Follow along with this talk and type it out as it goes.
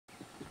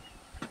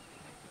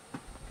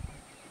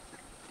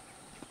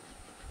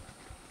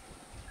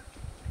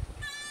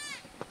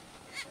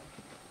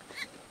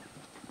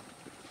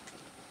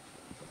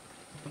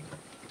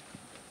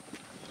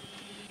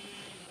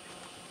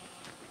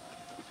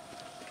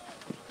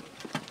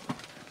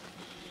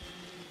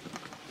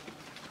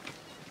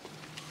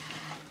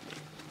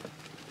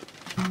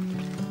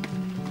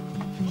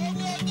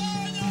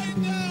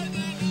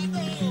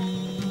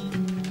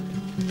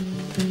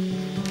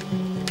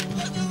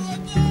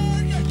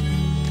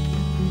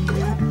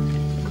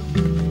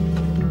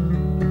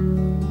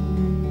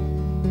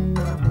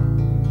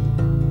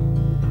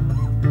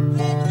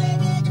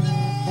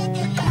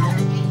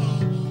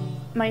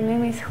My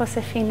name is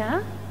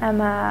Josefina. I'm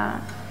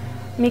a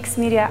mixed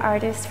media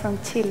artist from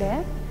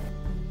Chile.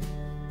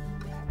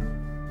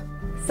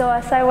 So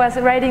as I was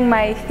writing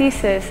my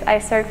thesis, I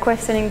started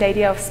questioning the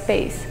idea of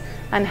space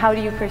and how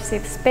do you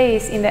perceive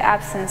space in the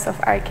absence of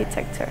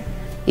architecture.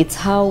 It's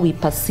how we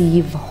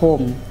perceive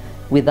home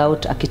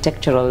without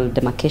architectural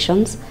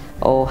demarcations,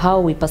 or how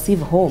we perceive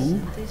home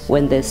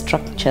when the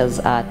structures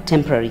are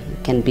temporary,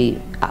 can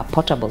be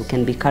portable,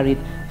 can be carried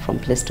from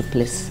place to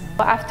place.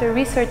 After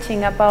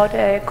researching about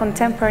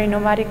contemporary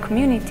nomadic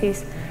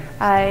communities,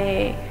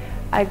 I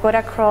got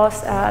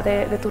across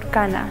the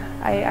Turkana.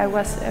 I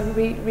was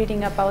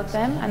reading about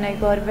them and I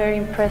got very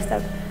impressed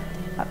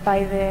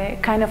by the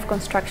kind of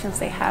constructions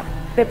they have.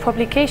 The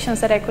publications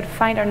that I could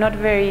find are not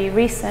very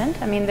recent.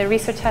 I mean, the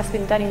research has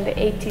been done in the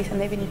 80s and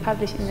they've been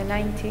published in the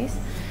 90s.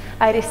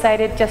 I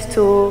decided just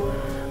to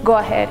go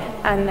ahead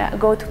and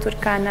go to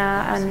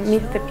Turkana and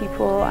meet the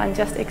people and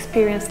just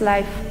experience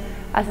life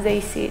as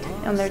they see it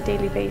on their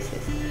daily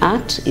basis.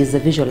 Art is a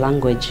visual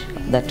language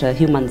that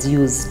humans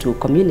use to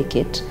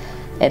communicate,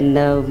 and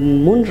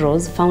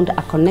Munrose found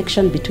a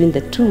connection between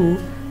the two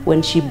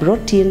when she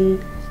brought in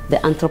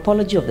the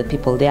anthropology of the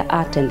people, their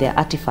art and their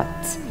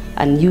artifacts,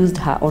 and used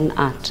her own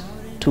art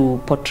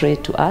to portray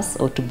to us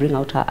or to bring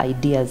out her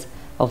ideas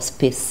of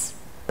space.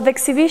 The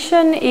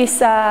exhibition is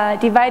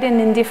divided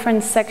in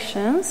different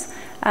sections,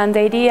 and the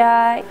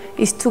idea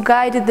is to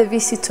guide the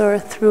visitor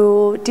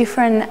through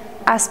different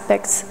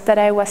aspects that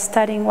I was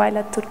studying while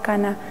at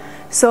Turkana.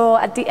 So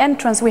at the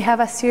entrance we have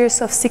a series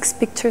of 6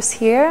 pictures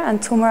here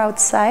and 2 more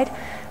outside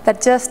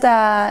that just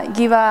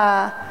give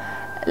a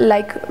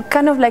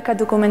kind of like a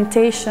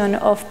documentation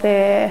of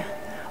the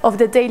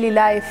daily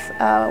life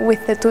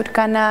with the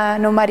Turkana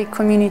nomadic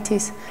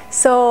communities.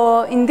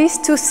 So in these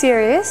 2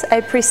 series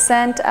I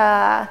present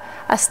a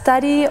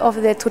study of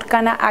the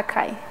Turkana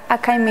Akai.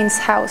 Akai means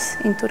house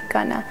in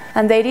Turkana.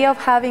 And the idea of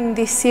having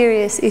this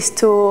series is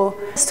to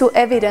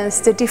evidence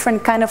the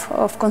different kind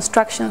of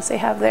constructions they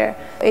have there.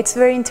 It's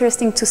very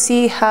interesting to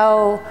see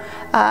how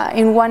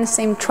in one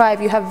same tribe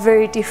you have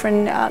very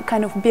different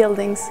kind of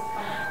buildings.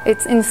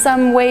 It's in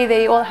some way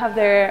they all have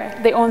their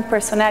own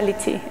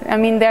personality. I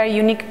mean, they are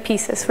unique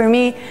pieces. For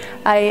me,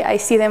 I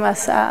see them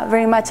as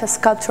very much as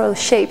sculptural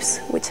shapes,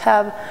 which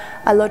have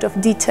a lot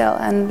of detail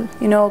and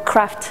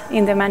craft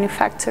in the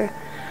manufacture.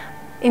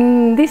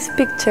 In this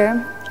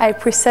picture, I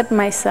present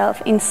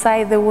myself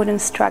inside the wooden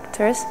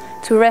structures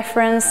to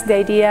reference the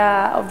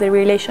idea of the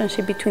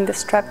relationship between the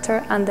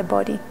structure and the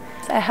body.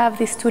 I have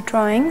these 2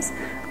 drawings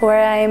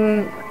where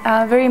I'm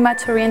very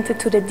much oriented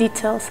to the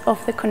details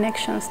of the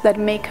connections that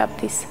make up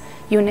these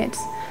units.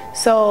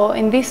 So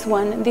in this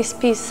one, this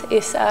piece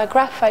is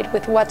graphite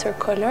with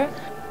watercolor.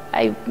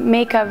 I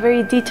make a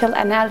very detailed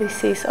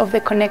analysis of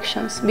the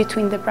connections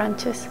between the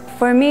branches.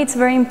 For me, it's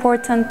very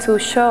important to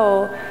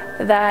show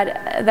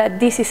that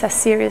this is a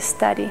serious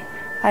study.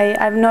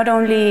 I've not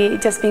only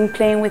just been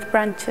playing with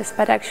branches,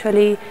 but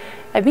actually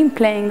I've been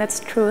playing, that's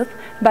truth,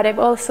 but I've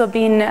also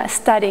been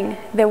studying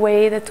the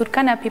way the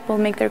Turkana people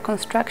make their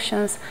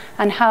constructions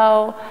and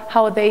how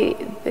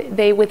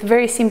they with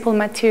very simple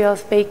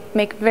materials,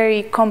 make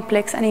very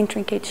complex and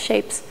intricate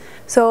shapes.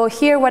 So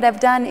here what I've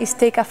done is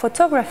take a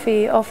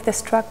photography of the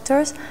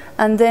structures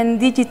and then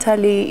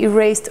digitally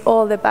erased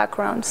all the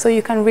background so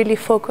you can really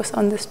focus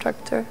on the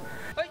structure.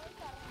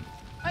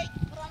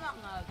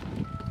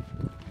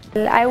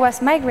 I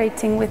was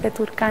migrating with the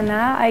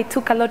Turkana. I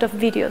took a lot of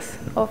videos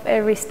of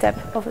every step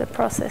of the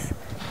process.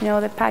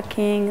 The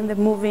packing, the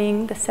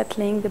moving, the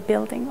settling, the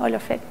building, all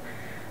of it.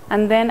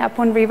 And then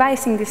upon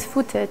revising this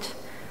footage,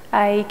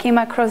 I came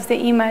across the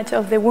image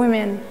of the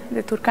women,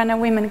 the Turkana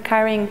women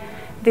carrying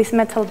these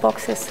metal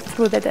boxes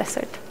through the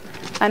desert.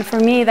 And for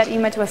me, that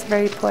image was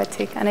very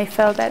poetic, and I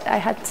felt that I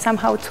had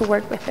somehow to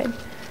work with it.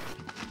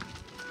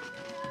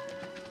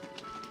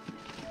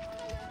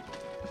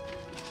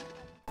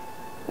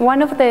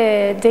 One of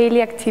the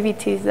daily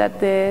activities that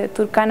the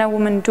Turkana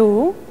women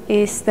do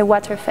is the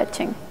water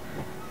fetching.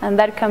 And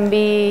that can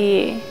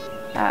be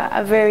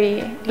a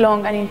very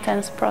long and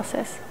intense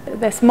process.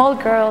 The small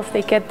girls,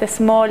 they get the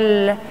small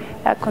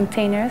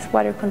containers,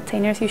 water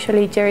containers,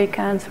 usually jerry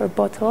cans or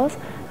bottles.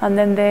 And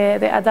then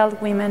the adult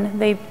women,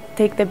 they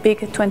take the big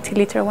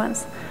 20-liter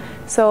ones.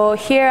 So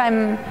here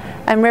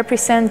I'm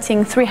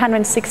representing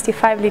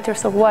 365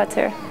 liters of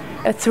water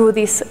through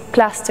these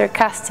plaster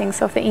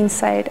castings of the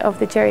inside of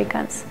the jerry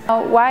cans.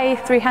 Why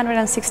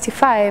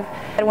 365?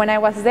 When I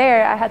was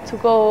there, I had to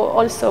go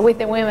also with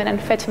the women and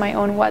fetch my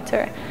own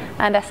water.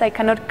 And as I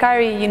cannot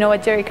carry, a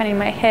jerry can in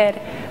my head,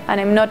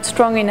 and I'm not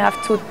strong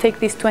enough to take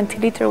these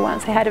 20-liter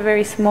ones, I had a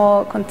very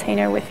small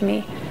container with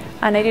me,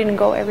 and I didn't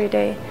go every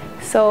day.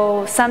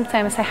 So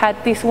sometimes I had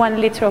this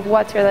 1 liter of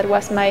water that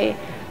was my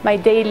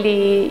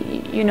daily,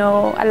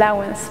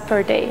 allowance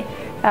per day.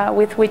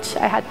 With which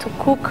I had to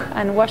cook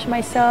and wash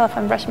myself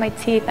and brush my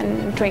teeth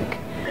and drink.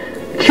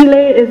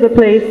 Chile is a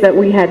place that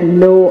we had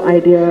no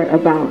idea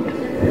about.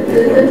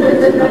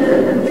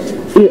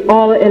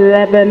 All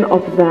 11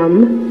 of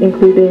them,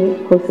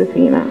 including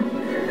Josefina.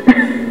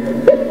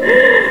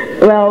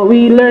 Well,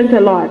 we learned a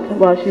lot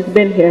while she's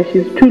been here.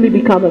 She's truly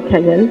become a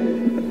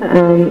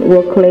Kenyan.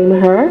 We'll claim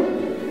her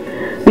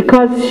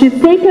because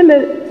she's taken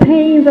the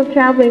pains of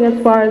traveling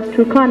as far as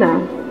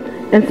Turkana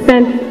and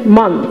spent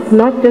months,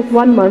 not just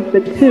 1 month,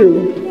 but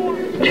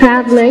 2,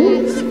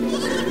 traveling,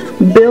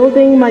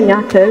 building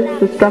manyatas,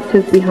 the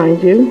structures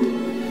behind you,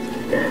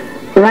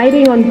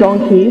 riding on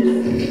donkeys,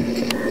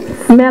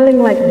 smelling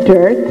like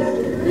dirt,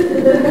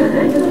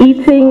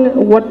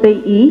 eating what they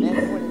eat,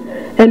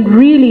 and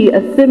really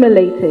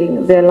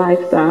assimilating their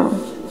lifestyle.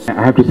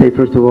 I have to say,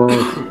 first of all,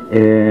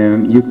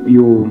 you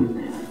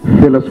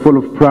fill us full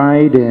of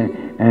pride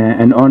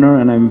and honor,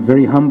 and I'm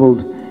very humbled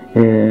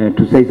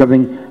to say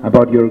something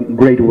about your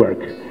great work.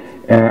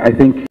 I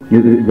think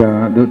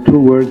the 2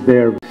 words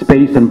there,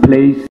 space and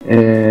place,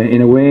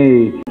 in a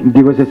way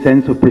give us a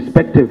sense of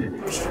perspective.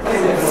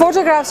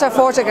 Photographs are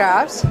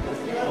photographs,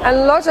 and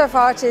a lot of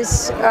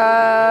artists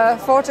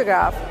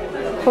photograph.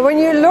 But when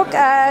you look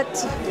at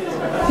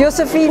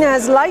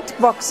Josefina's light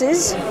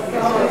boxes,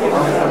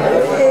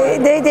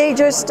 they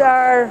just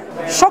are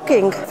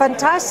shocking,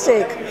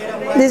 fantastic.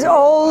 These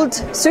old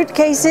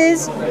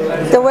suitcases,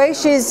 the way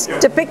she's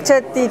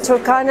depicted the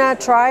Turkana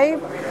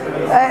tribe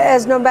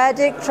as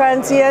nomadic,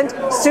 transient,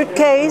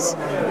 suitcase.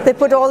 They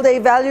put all their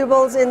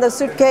valuables in the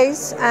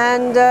suitcase,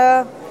 and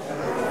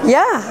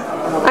yeah,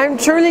 I'm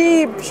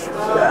truly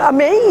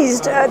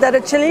amazed that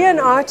a Chilean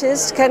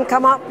artist can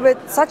come up with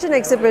such an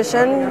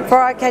exhibition for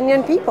our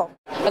Kenyan people.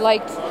 I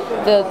liked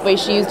the way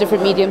she used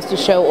different mediums to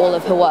show all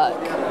of her work.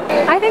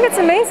 I think it's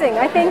amazing.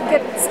 I think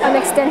it's an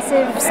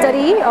extensive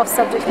study of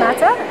subject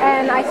matter,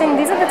 and I think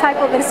these are the type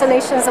of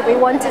installations that we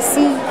want to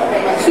see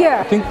here.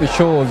 I think the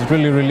show was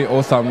really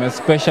awesome,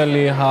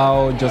 especially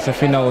how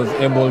Josefina was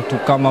able to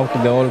come up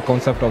with the whole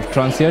concept of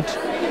transient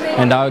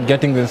and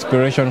getting the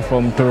inspiration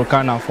from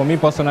Turkana. For me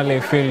personally,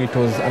 I feel it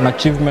was an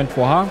achievement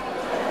for her,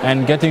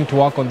 and getting to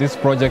work on this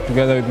project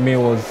together with me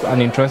was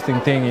an interesting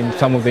thing in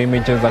some of the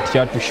images that she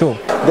had to show.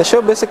 The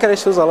show basically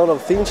shows a lot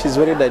of things. She's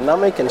very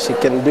dynamic and she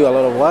can do a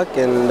lot of work,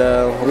 and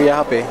we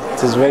are happy.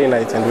 It is very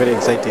nice and very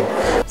exciting.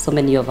 So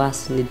many of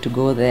us need to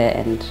go there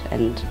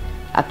and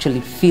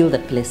actually feel the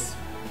place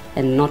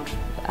and not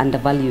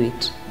undervalue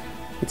it.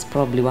 It's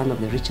probably one of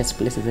the richest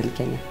places in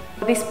Kenya.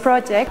 This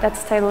project,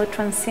 that's titled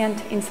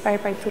Transient,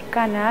 inspired by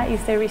Turkana,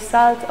 is the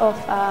result of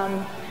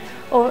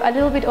a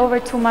little bit over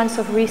 2 months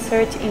of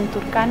research in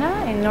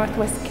Turkana, in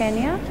northwest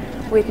Kenya,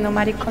 with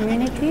nomadic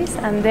communities,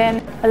 and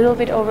then a little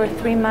bit over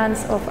 3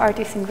 months of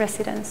artists in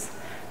residence.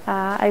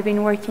 I've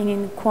been working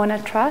in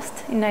Kuona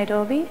Trust in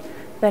Nairobi,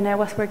 then I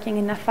was working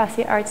in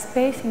Nafasi Art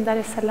Space in Dar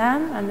es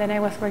Salaam, and then I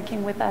was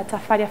working with a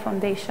Tafaria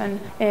Foundation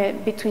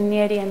between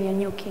Nyeri and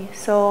Nyanyuki.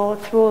 So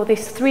through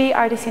these 3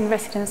 artists in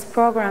residence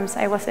programs,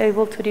 I was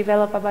able to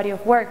develop a body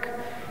of work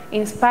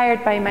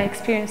inspired by my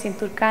experience in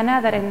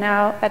Turkana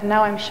that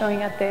now I'm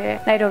showing at the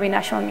Nairobi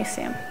National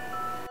Museum.